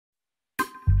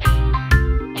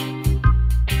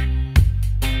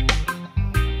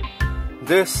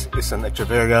This is an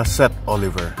Echeveria Set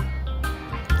Oliver.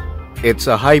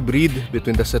 It's a hybrid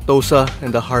between the setosa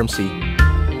and the harmsii.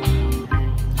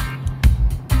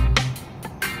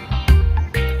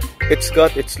 It's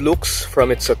got its looks from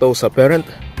its setosa parent,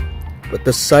 but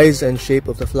the size and shape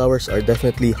of the flowers are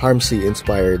definitely harmsii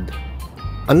inspired.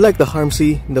 Unlike the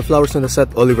harmsii, the flowers on the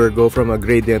Set Oliver go from a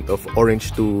gradient of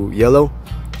orange to yellow,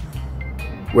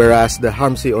 whereas the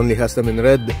harmsii only has them in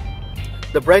red.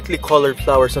 The brightly colored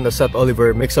flowers on the Set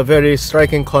Oliver makes a very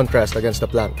striking contrast against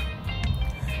the plant.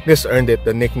 This earned it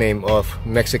the nickname of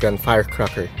Mexican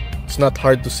Firecracker. It's not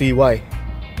hard to see why.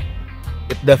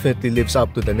 It definitely lives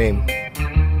up to the name.